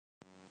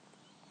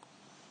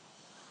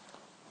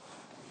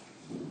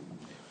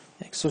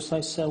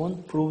Exercise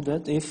 7. Prove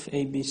that if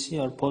a, b, c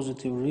are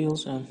positive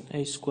reals and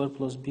a squared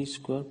plus b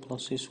squared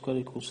plus c squared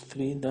equals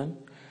 3, then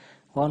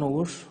 1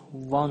 over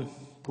 1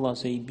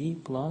 plus ab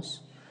plus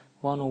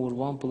 1 over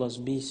 1 plus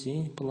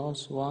bc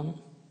plus 1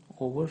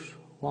 over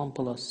 1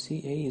 plus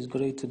ca is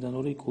greater than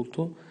or equal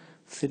to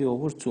 3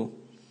 over 2.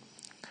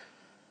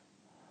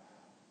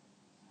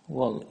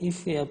 Well,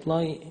 if we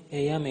apply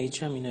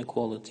AM-HM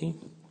inequality,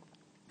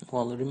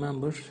 well,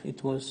 remember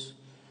it was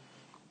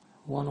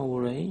 1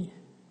 over a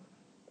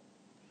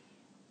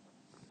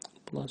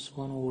plus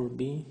 1 over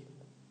b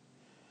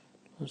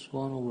plus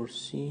 1 over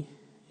c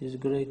is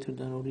greater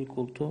than or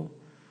equal to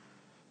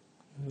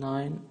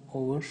 9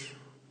 over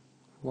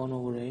 1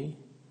 over a,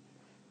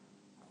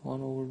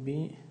 1 over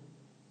b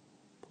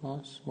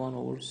plus 1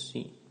 over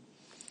c.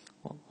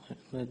 Well,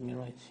 let me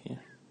write here.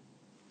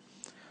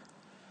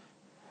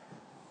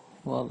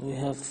 Well, we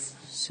have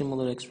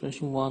similar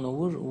expression 1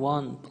 over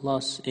 1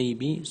 plus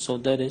ab, so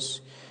that is,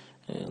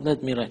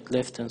 let me write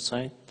left hand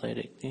side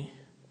directly,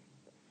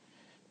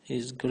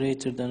 is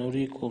greater than or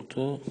equal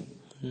to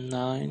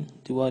 9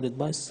 divided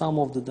by sum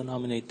of the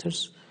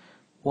denominators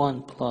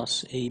 1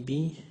 plus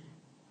AB,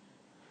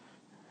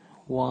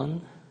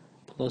 1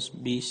 plus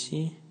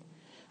BC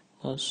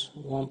plus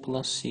 1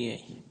 plus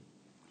CA.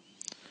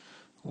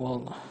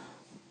 Well,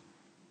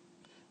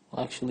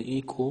 actually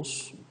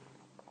equals,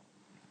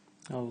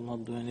 I will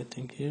not do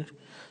anything here,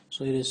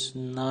 so it is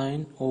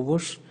 9 over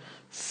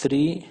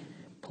 3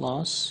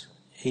 plus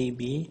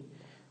AB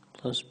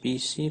plus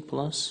BC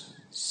plus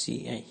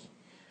CA.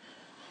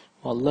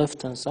 Well,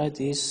 left hand side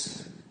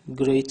is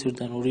greater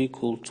than or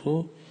equal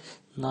to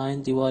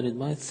 9 divided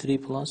by 3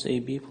 plus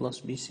AB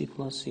plus BC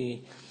plus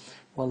CA.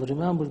 Well,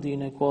 remember the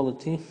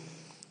inequality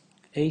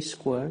a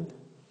squared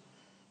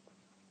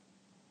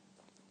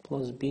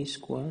plus b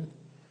squared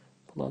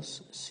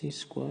plus c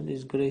squared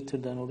is greater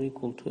than or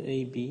equal to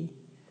AB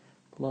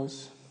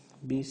plus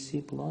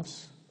BC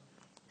plus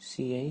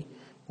CA.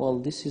 Well,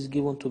 this is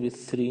given to be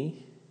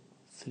 3,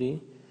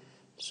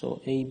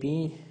 so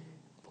AB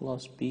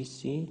plus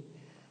BC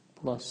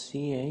plus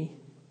CA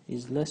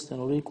is less than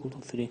or equal to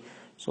 3.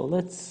 So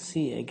let's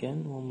see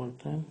again one more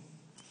time.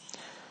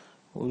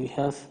 We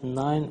have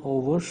 9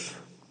 over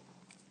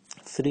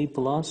 3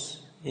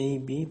 plus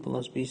AB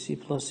plus BC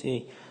plus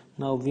CA.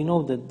 Now we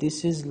know that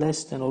this is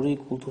less than or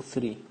equal to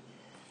 3.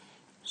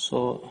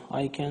 So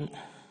I can,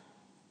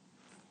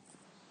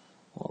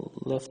 well,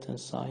 left hand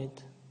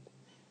side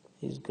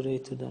is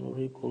greater than or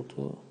equal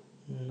to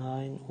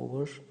 9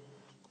 over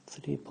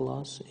 3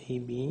 plus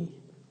AB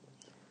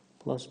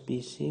plus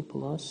BC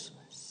plus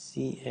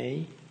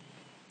CA.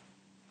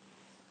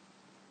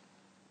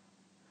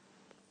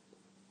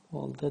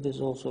 Well, that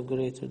is also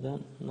greater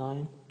than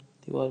 9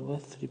 divided by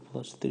 3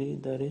 plus 3,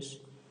 that is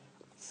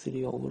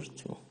 3 over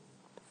 2.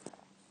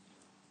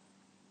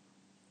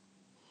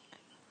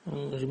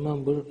 And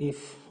remember,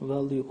 if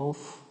value of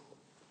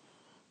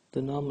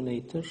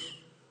denominator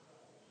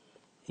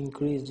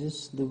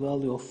increases, the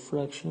value of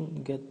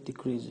fraction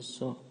decreases.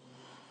 So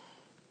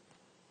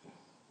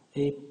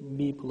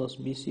AB plus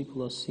BC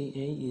plus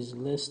CA is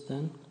less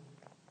than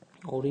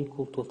or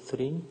equal to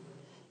 3.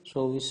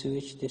 So we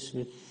switch this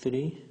with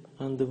 3,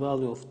 and the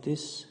value of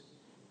this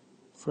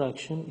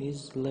fraction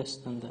is less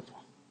than that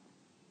one.